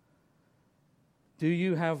 Do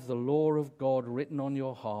you have the law of God written on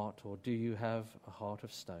your heart, or do you have a heart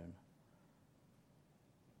of stone?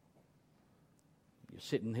 You're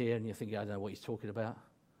sitting here and you're thinking, I don't know what he's talking about.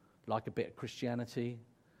 Like a bit of Christianity,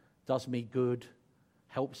 does me good,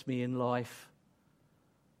 helps me in life.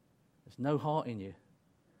 There's no heart in you.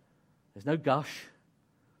 There's no gush.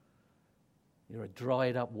 You're a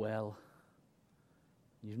dried up well.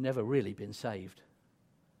 You've never really been saved.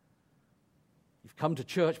 You've come to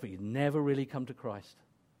church, but you've never really come to Christ.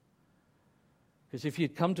 Because if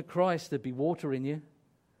you'd come to Christ, there'd be water in you.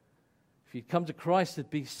 If you'd come to Christ, there'd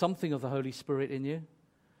be something of the Holy Spirit in you.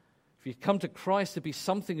 If you'd come to Christ, there'd be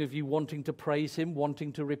something of you wanting to praise Him,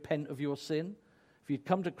 wanting to repent of your sin. If you'd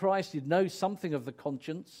come to Christ, you'd know something of the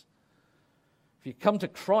conscience. If you'd come to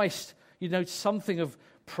Christ, you'd know something of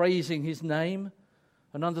praising His name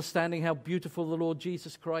and understanding how beautiful the Lord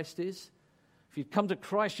Jesus Christ is. If you'd come to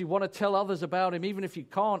Christ, you want to tell others about Him, even if you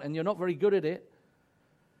can't and you're not very good at it.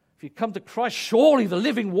 If you come to Christ, surely the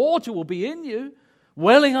living water will be in you,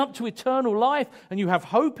 welling up to eternal life, and you have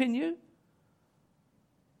hope in you.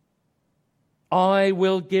 I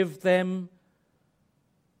will give them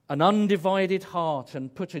an undivided heart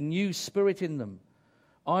and put a new spirit in them.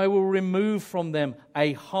 I will remove from them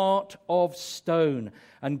a heart of stone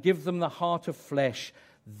and give them the heart of flesh.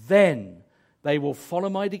 Then they will follow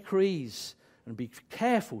my decrees and be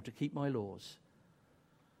careful to keep my laws.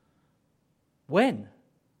 When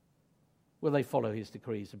will they follow His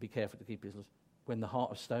decrees and be careful to keep His laws? When the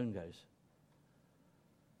heart of stone goes.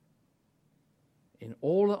 In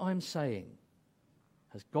all that I'm saying,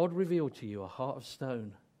 has God revealed to you a heart of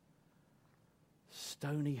stone?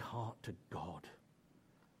 Stony heart to God.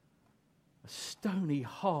 A stony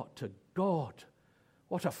heart to God.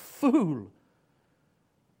 What a fool.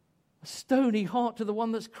 A stony heart to the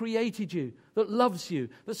one that's created you, that loves you,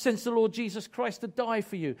 that sends the Lord Jesus Christ to die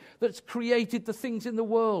for you, that's created the things in the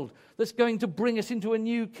world, that's going to bring us into a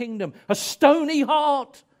new kingdom. A stony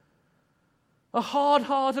heart. A hard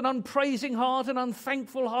heart, an unpraising heart, an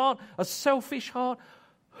unthankful heart, a selfish heart.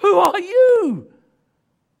 Who are you?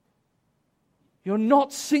 You're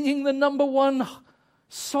not singing the number one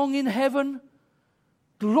song in heaven.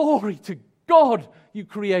 Glory to God, you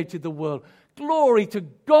created the world. Glory to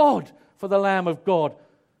God for the Lamb of God.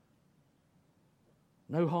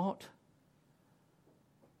 No heart?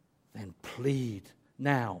 Then plead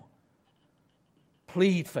now.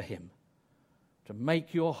 Plead for Him to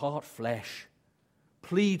make your heart flesh.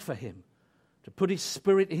 Plead for Him to put His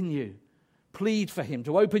Spirit in you. Plead for Him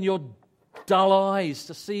to open your dull eyes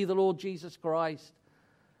to see the Lord Jesus Christ.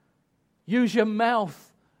 Use your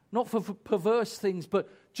mouth, not for perverse things, but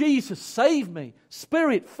Jesus, save me.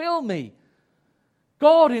 Spirit, fill me.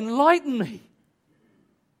 God, enlighten me.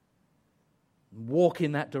 Walk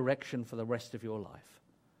in that direction for the rest of your life.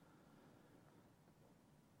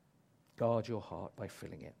 Guard your heart by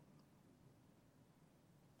filling it.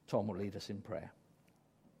 Tom will lead us in prayer.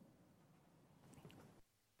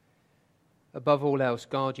 Above all else,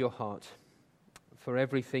 guard your heart, for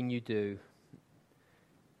everything you do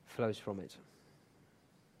flows from it.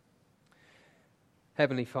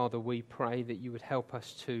 Heavenly Father, we pray that you would help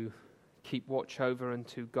us to keep watch over and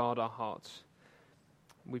to guard our hearts.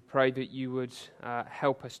 We pray that you would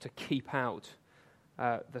help us to keep out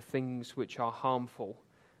the things which are harmful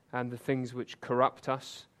and the things which corrupt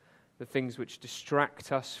us, the things which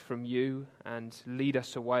distract us from you and lead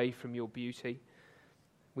us away from your beauty.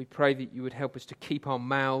 We pray that you would help us to keep our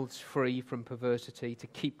mouths free from perversity, to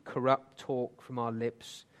keep corrupt talk from our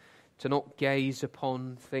lips, to not gaze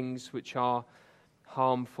upon things which are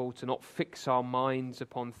harmful, to not fix our minds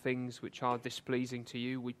upon things which are displeasing to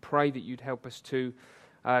you. We pray that you'd help us to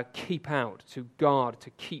keep out, to guard, to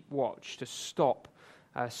keep watch, to stop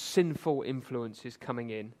sinful influences coming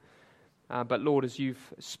in. But Lord, as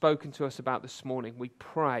you've spoken to us about this morning, we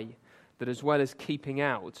pray that as well as keeping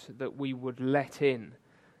out, that we would let in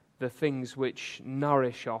the things which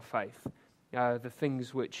nourish our faith, the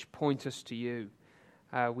things which point us to you.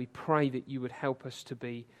 We pray that you would help us to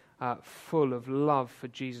be full of love for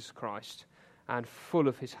Jesus Christ and full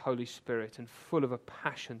of His Holy Spirit and full of a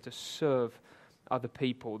passion to serve other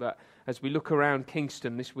people, that as we look around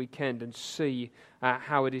Kingston this weekend and see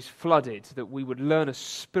how it is flooded, that we would learn a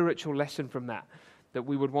spiritual lesson from that, that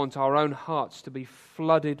we would want our own hearts to be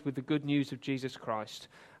flooded with the good news of Jesus Christ,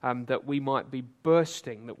 that we might be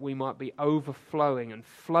bursting, that we might be overflowing and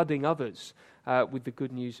flooding others with the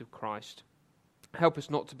good news of Christ. Help us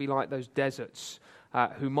not to be like those deserts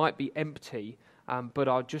who might be empty but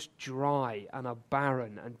are just dry and are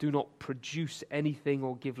barren and do not produce anything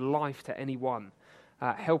or give life to anyone.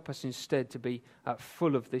 Help us instead to be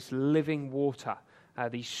full of this living water,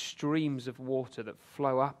 these streams of water that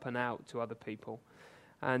flow up and out to other people.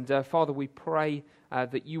 And Father, we pray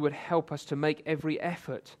that you would help us to make every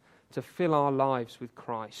effort to fill our lives with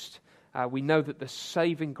Christ. We know that the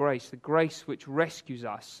saving grace, the grace which rescues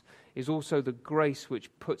us, is also the grace which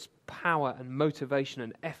puts power and motivation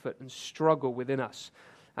and effort and struggle within us.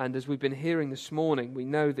 And as we've been hearing this morning, we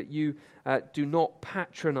know that you do not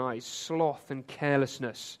patronize sloth and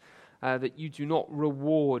carelessness, that you do not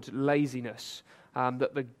reward laziness,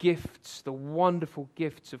 that the gifts, the wonderful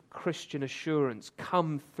gifts of Christian assurance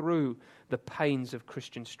come through the pains of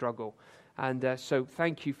Christian struggle. And so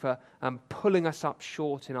thank you for pulling us up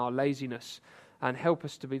short in our laziness, and help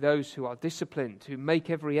us to be those who are disciplined, who make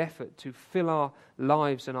every effort to fill our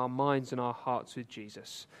lives and our minds and our hearts with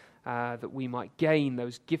Jesus, that we might gain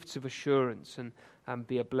those gifts of assurance and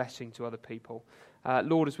be a blessing to other people.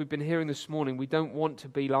 Lord, as we've been hearing this morning, we don't want to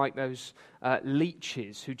be like those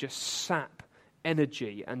leeches who just sap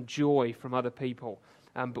energy and joy from other people.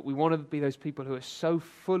 But we want to be those people who are so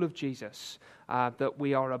full of Jesus that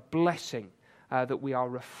we are a blessing, that we are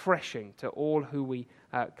refreshing to all who we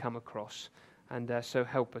come across. And so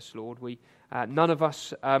help us, Lord. None of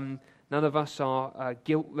us are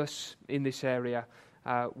guiltless in this area.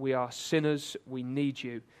 We are sinners. We need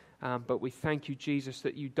you. But we thank you, Jesus,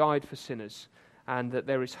 that you died for sinners and that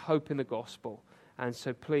there is hope in the gospel. And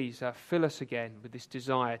so please fill us again with this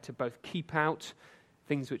desire to both keep out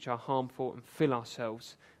things which are harmful and fill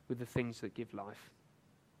ourselves with the things that give life.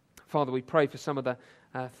 Father, we pray for some of the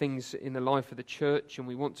things in the life of the church, and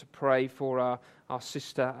we want to pray for our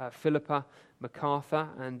sister Philippa MacArthur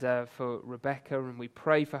and for Rebecca, and we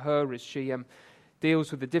pray for her as she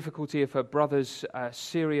deals with the difficulty of her brother's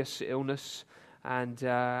serious illness and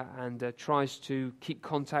tries to keep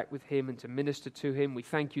contact with him and to minister to him. We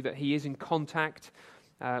thank you that he is in contact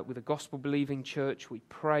with a gospel-believing church. We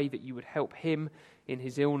pray that you would help him in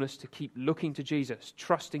his illness to keep looking to Jesus,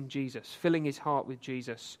 trusting Jesus, filling his heart with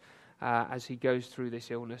Jesus as he goes through this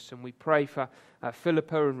illness. And we pray for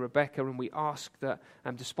Philippa and Rebecca, and we ask that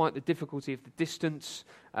despite the difficulty of the distance,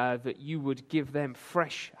 that you would give them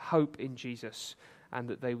fresh hope in Jesus, and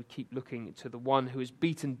that they would keep looking to the one who has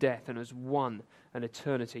beaten death and has won an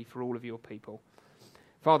eternity for all of your people.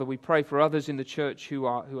 Father, we pray for others in the church who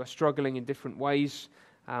are struggling in different ways,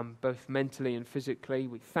 both mentally and physically.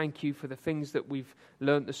 We thank you for the things that we've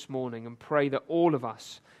learnt this morning, and pray that all of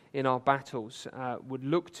us in our battles would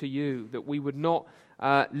look to you, that we would not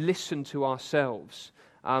listen to ourselves,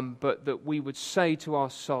 but that we would say to our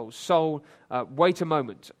soul, wait a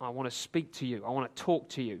moment, I want to speak to you, I want to talk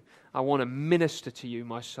to you, I want to minister to you,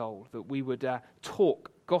 my soul, that we would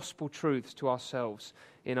talk gospel truths to ourselves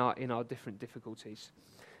in our different difficulties.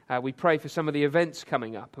 We pray for some of the events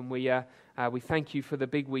coming up, and we thank you for the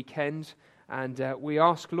big weekend, and we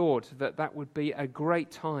ask, Lord, that would be a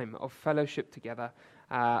great time of fellowship together,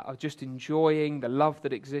 of just enjoying the love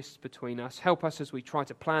that exists between us. Help us as we try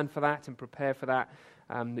to plan for that and prepare for that,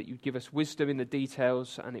 that you'd give us wisdom in the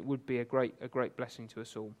details, and it would be a great blessing to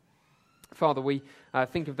us all. Father, we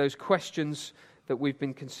think of those questions that we've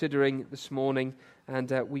been considering this morning,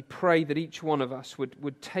 and we pray that each one of us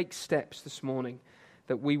would take steps this morning,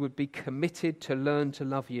 that we would be committed to learn to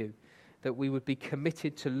love you, that we would be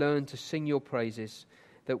committed to learn to sing your praises,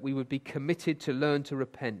 that we would be committed to learn to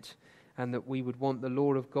repent, and that we would want the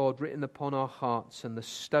law of God written upon our hearts and the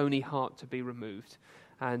stony heart to be removed.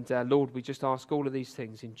 And Lord, we just ask all of these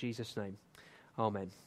things in Jesus' name. Amen.